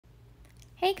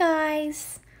Hey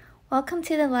guys, welcome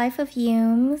to the Life of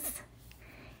Yumes.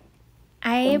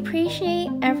 I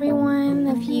appreciate every one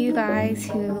of you guys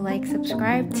who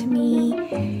subscribed to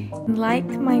me, liked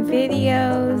my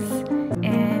videos,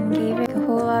 and gave it a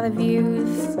whole lot of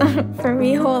views. For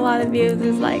me, a whole lot of views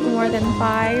is like more than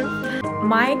 5.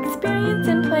 My experience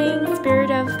in playing Spirit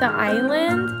of the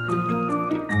Island,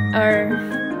 or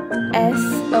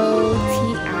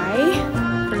SOTI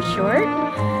for short.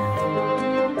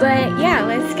 But yeah,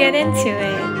 let's get into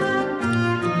it.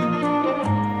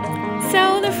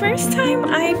 So the first time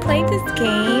I played this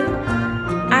game,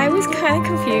 I was kind of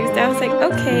confused. I was like,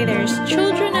 okay, there's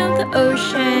Children of the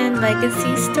Ocean,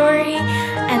 Legacy Story,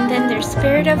 and then there's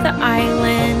Spirit of the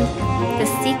Island, The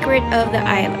Secret of the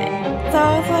Island. So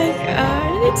I was like,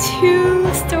 are there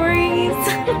 2 stories?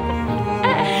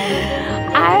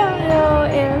 I don't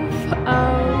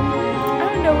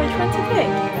know which one to pick.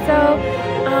 So,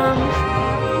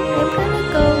 I'm gonna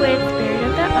go with Spirit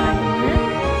of the Island.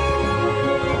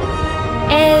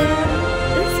 And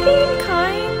this game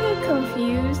kind of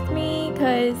confused me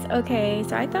because, okay,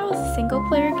 so I thought it was a single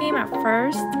player game at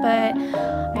first, but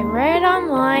I read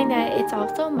online that it's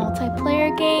also a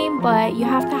multiplayer game, but you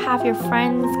have to have your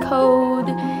friend's code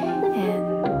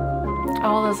and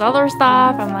all this other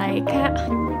stuff. I'm like,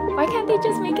 why can't they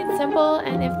just make it simple?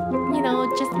 And if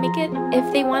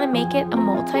they want to make it a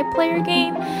multiplayer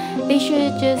game, they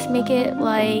should just make it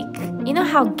like, you know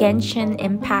how Genshin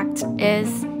Impact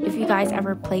is, if you guys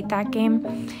ever played that game.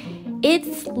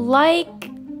 It's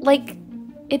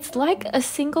like a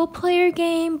single player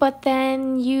game, but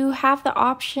then you have the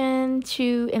option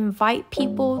to invite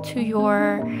people to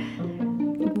your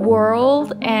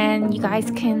world and you guys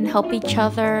can help each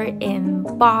other in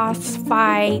boss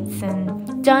fights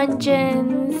and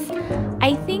dungeons.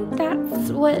 I think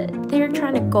that's what they're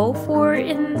trying to go for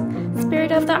in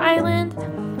Spirit of the Island.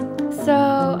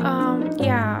 So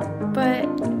yeah, but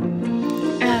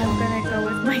I'm gonna go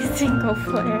with my single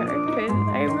player because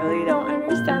I really don't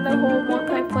understand the whole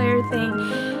multiplayer thing.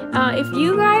 If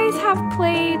you guys have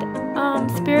played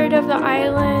Spirit of the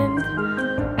Island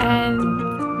and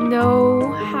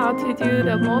know how to do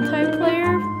the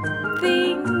multiplayer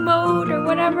thing, mode, or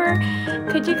whatever,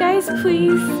 could you guys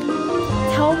please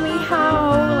tell me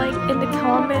how, in the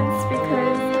comments,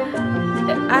 because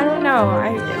I don't know,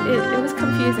 it was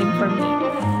confusing for me,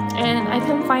 and I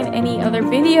couldn't find any other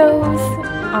videos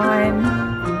on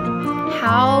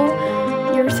how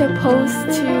you're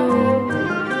supposed to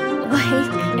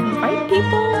invite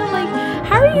people.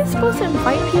 How are you supposed to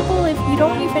invite people if you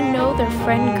don't even know their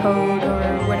friend code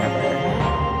or whatever?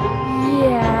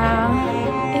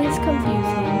 Yeah, it is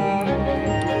confusing.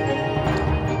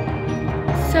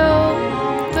 So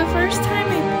the first time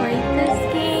I played this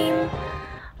game,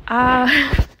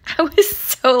 I was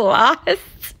so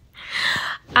lost.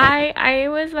 I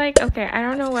was like, okay, I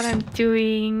don't know what I'm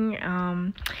doing.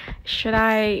 Should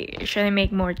I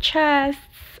make more chests?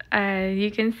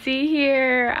 You can see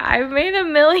here, I've made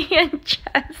 1,000,000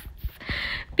 chests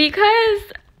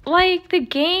because the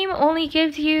game only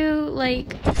gives you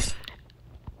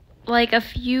a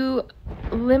few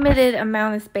limited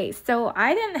amount of space. So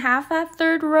I didn't have that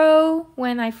 3rd row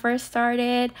when I first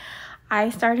started. I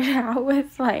started out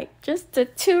with just the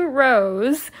 2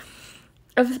 rows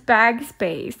of bag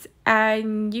space,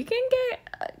 and you can get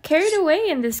carried away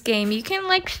in this game. You can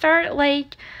start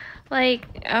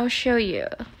I'll show you.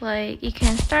 You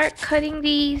can start cutting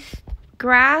these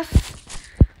grass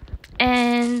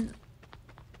and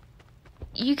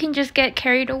you can just get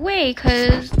carried away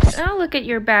because now look at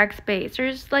your bag space.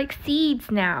 There's seeds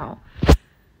now.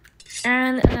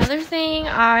 And another thing,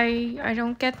 I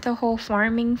don't get the whole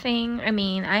farming thing. I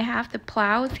mean, I have the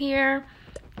plows here.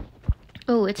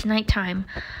 Oh, it's nighttime.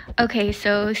 Okay,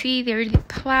 so see, there's the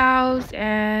plows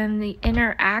and they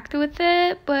interact with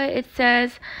it, but it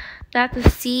says that the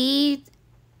seed,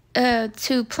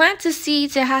 to plant the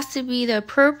seeds, it has to be the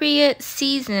appropriate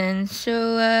season.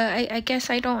 So I guess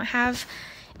I don't have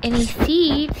any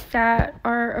seeds that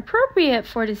are appropriate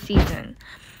for the season.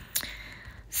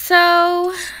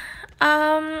 So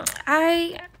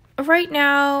right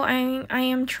now I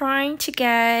am trying to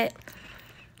get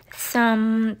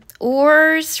some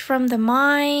ores from the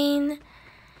mine,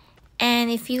 and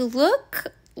if you look,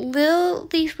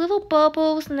 these little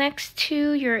bubbles next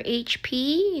to your HP,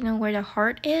 you know where the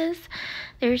heart is,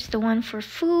 there's the one for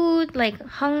food,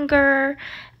 hunger,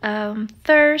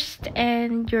 thirst,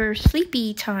 and your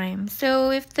sleepy time. So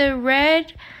if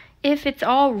it's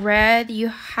all red, you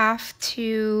have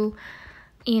to,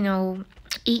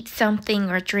 eat something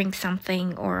or drink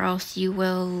something, or else you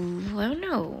will, I don't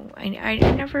know. I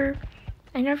never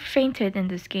fainted in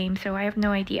this game, so I have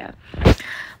no idea.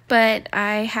 but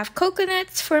I have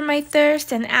coconuts for my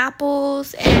thirst and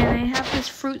apples, and I have this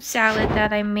fruit salad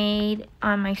that I made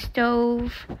on my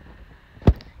stove.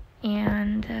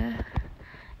 And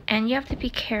you have to be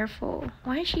careful.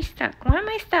 Why is she stuck? Why am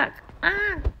I stuck?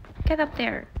 Ah, get up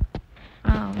there.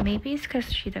 Oh, maybe it's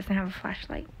because she doesn't have a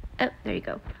flashlight. Oh, there you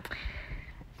go.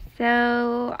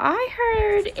 So, I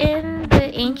heard in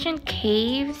the ancient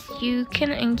caves, you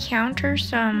can encounter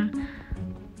some...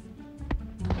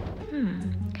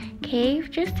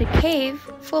 just a cave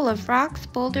full of rocks,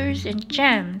 boulders, and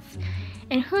gems.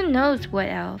 And who knows what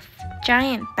else?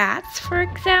 Giant bats, for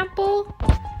example?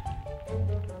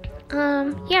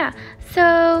 Yeah.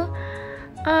 So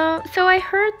I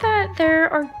heard that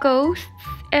there are ghosts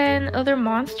and other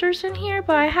monsters in here,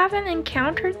 but I haven't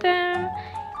encountered them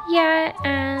yet,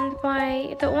 and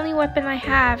the only weapon I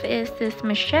have is this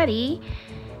machete,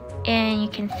 and you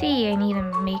can see I need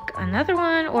to make another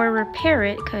one or repair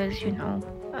it, because, you know,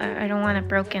 I don't want a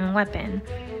broken weapon.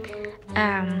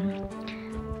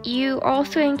 You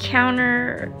also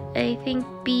encounter, I think,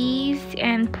 bees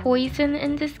and poison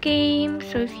in this game,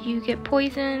 so if you get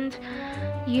poisoned,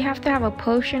 you have to have a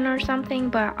potion or something,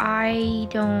 but I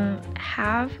don't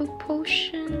have a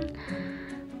potion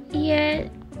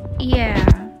yet. Yeah,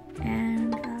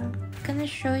 and I'm gonna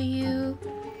show you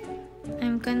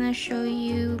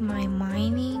my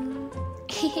mining.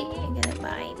 I'm gonna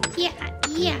mine. Yeah.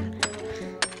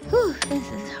 Whew, this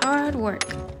is hard work.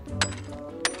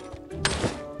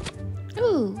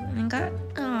 Ooh,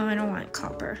 I don't want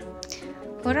copper.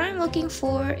 What I'm looking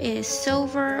for is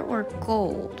silver or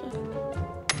gold.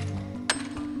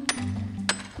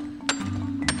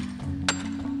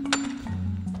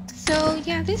 So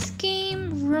yeah, this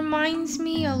game reminds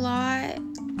me a lot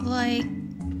like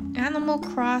Animal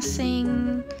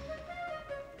Crossing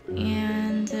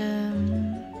and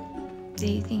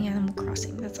anything Animal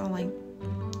Crossing. That's all I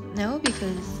know,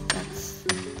 because that's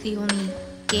the only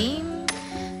game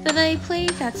that I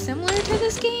played that's similar to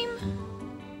this game.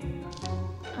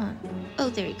 Oh,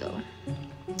 there you go.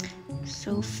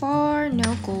 So far,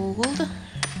 no gold.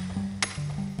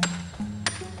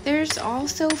 There's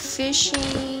also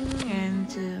fishing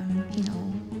and, you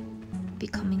know,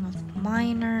 becoming a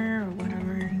miner or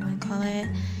whatever you want to call it.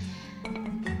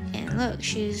 And look,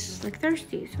 she's like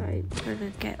thirsty, so I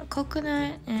better get a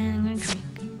coconut and I'm gonna drink.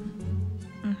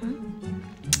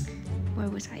 Where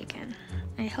was I again?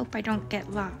 I hope I don't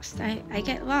get lost. I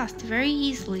get lost very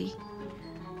easily.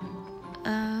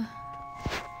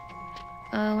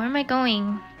 Where am I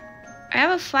going? I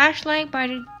have a flashlight, but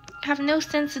I have no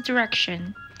sense of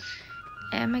direction.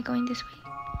 Am I going this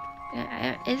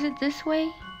way? Is it this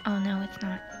way? Oh no, it's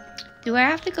not. Do I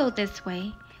have to go this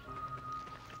way?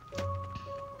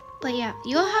 But yeah,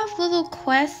 you'll have little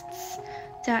quests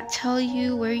that tell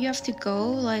you where you have to go.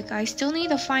 Like, I still need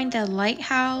to find the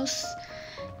lighthouse.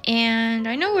 And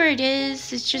I know where it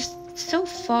is. It's just so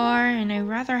far, and I'd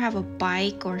rather have a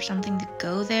bike or something to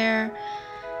go there.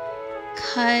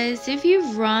 Cause if you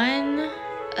run,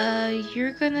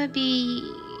 you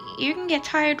can get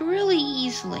tired really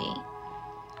easily.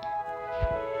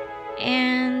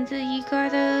 And you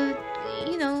gotta,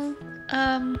 you know,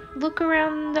 look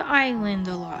around the island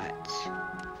a lot.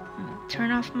 Turn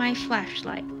off my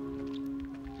flashlight.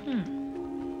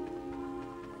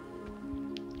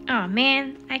 Oh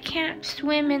man, I can't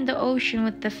swim in the ocean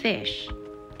with the fish.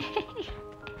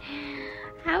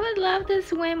 I would love to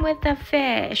swim with the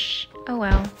fish. Oh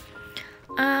well.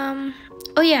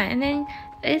 Oh yeah, and then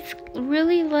it's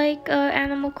really like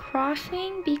Animal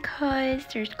Crossing, because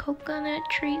there's coconut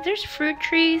trees, there's fruit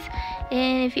trees,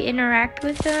 and if you interact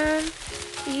with them,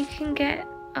 you can get,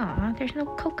 there's no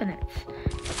coconuts.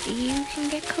 You can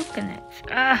get coconuts.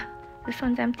 This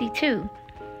one's empty too.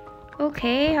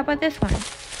 Okay, how about this one?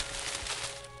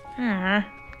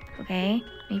 Okay,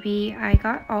 maybe I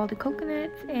got all the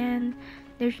coconuts and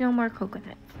there's no more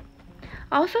coconuts.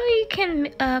 Also, you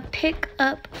can pick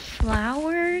up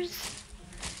flowers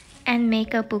and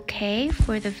make a bouquet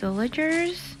for the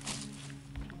villagers.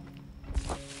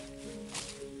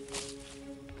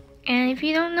 And if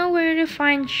you don't know where to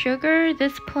find sugar,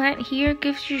 this plant here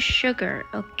gives you sugar,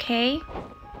 okay?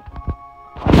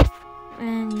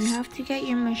 And you have to get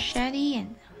your machete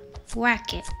and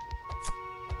whack it.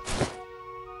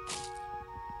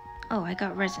 Oh, I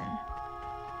got resin.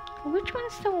 Which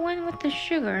one's the one with the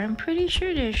sugar? I'm pretty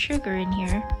sure there's sugar in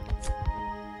here.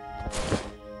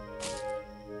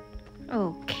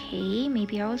 Okay,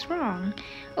 maybe I was wrong.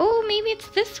 Oh, maybe it's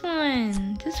this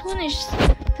one. This one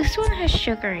has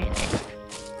sugar in it.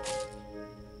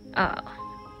 Oh,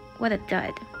 what a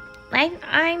dud.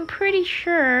 I'm pretty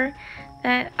sure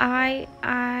that I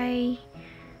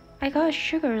I got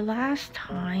sugar last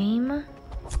time.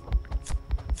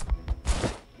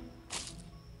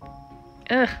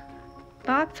 Ugh.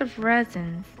 Lots of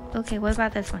resins. Okay, what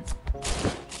about this one?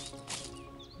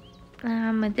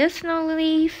 Medicinal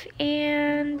leaf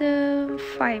and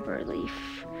fiber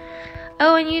leaf.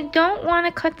 Oh, and you don't want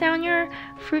to cut down your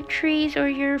fruit trees or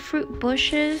your fruit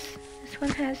bushes. This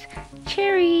one has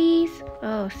cherries.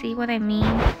 Oh, see what I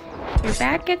mean? Your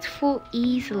bag gets full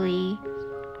easily.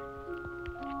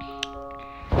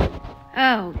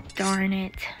 Oh, darn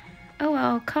it. Oh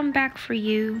well, I'll come back for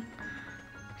you.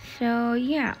 So,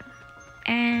 yeah.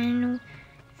 And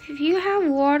if you have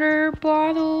water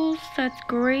bottles, that's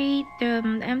great. The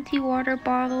empty water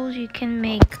bottles, you can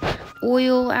make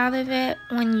oil out of it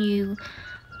when you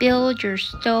build your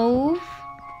stove.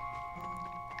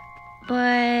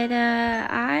 But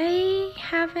I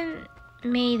haven't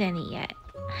made any yet.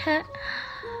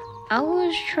 I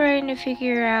was trying to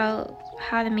figure out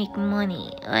how to make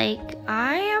money. Like,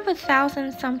 I have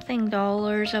 $1,000 something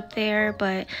up there,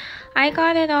 but I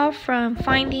got it all from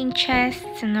finding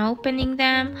chests and opening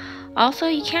them. Also,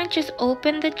 you can't just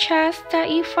open the chests that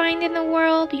you find in the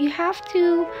world. You have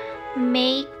to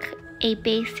make a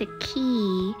basic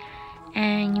key,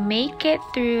 and you make it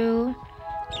through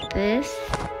this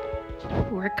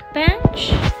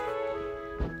workbench.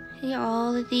 See,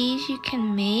 all of these you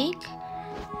can make.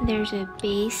 There's a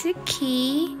basic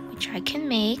key, which I can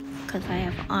make because I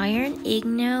have iron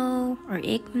igno or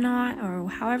ignot or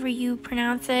however you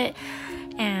pronounce it,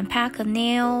 and pack of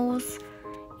nails,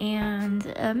 and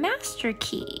a master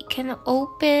key can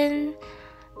open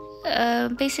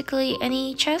basically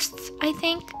any chests, I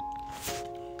think.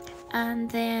 And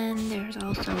then there's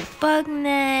also bug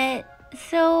net.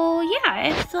 So yeah,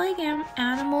 it's like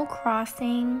Animal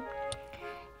Crossing.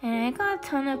 And I got a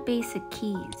ton of basic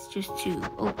keys just to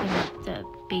open up the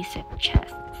basic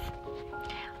chests.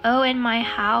 Oh, and my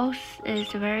house is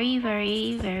very,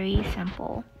 very, very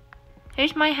simple.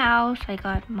 Here's my house. I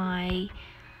got my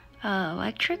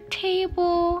electric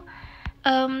table.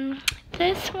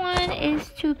 This one is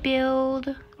to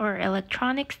build, or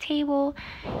electronics table.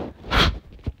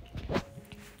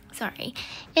 Sorry.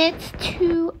 It's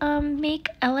to make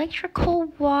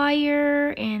electrical wire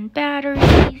and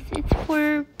batteries. It's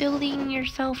for building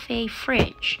yourself a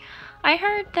fridge. I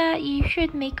heard that you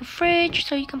should make a fridge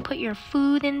so you can put your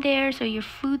food in there so your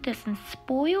food doesn't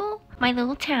spoil. My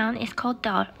little town is called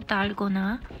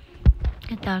Dalgona.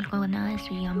 Dalgona is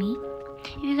yummy.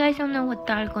 If you guys don't know what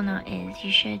Dalgona is,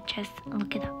 you should just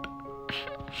look it up.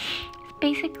 It's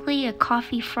basically a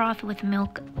coffee froth with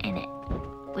milk in it,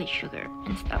 with sugar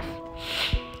and stuff.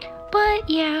 But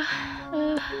yeah,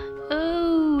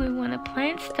 oh, I want to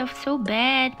plant stuff so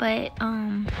bad, but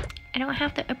I don't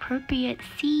have the appropriate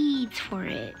seeds for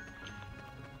it.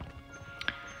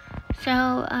 So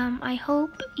I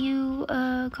hope you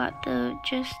got the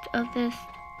gist of this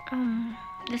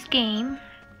game.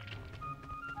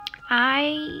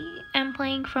 I am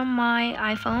playing from my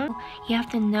iPhone. You have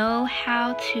to know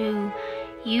how to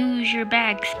use your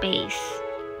bag space.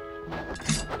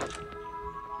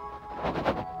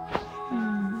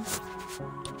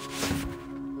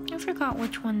 I forgot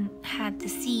which one had the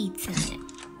seeds in it.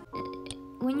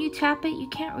 When you tap it, you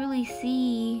can't really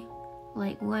see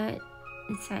like what it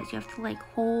says. You have to like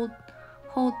hold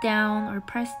down or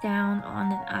press down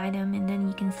on an item, and then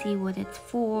you can see what it's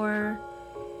for.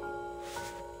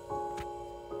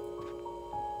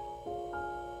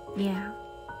 Yeah.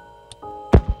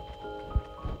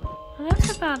 Well,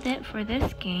 that's about it for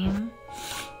this game.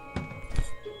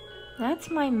 That's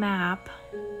my map,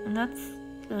 and that's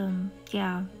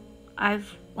yeah,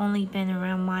 I've only been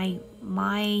around my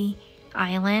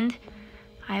island.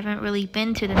 I haven't really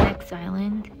been to the next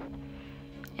island,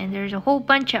 and there's a whole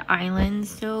bunch of islands,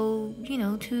 so you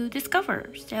know, to discover.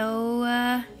 So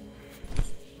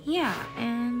yeah,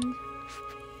 and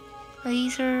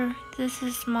this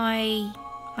is my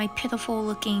pitiful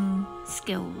looking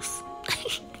skills.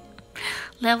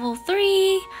 Level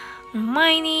 3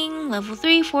 mining, level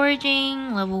 3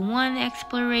 foraging, level 1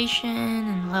 exploration,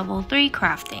 and level 3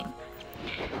 crafting.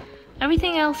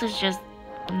 Everything else is just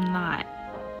not.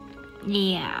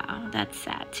 Yeah, that's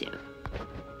sad too.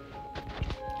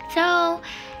 So,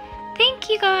 thank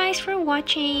you guys for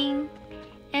watching.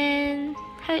 And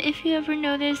if you ever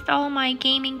noticed, all my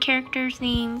gaming characters'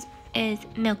 names is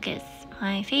Milkus,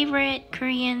 my favorite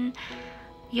Korean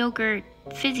yogurt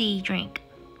fizzy drink.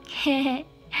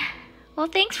 Well,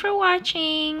 thanks for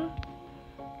watching.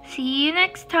 See you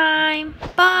next time.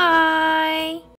 Bye.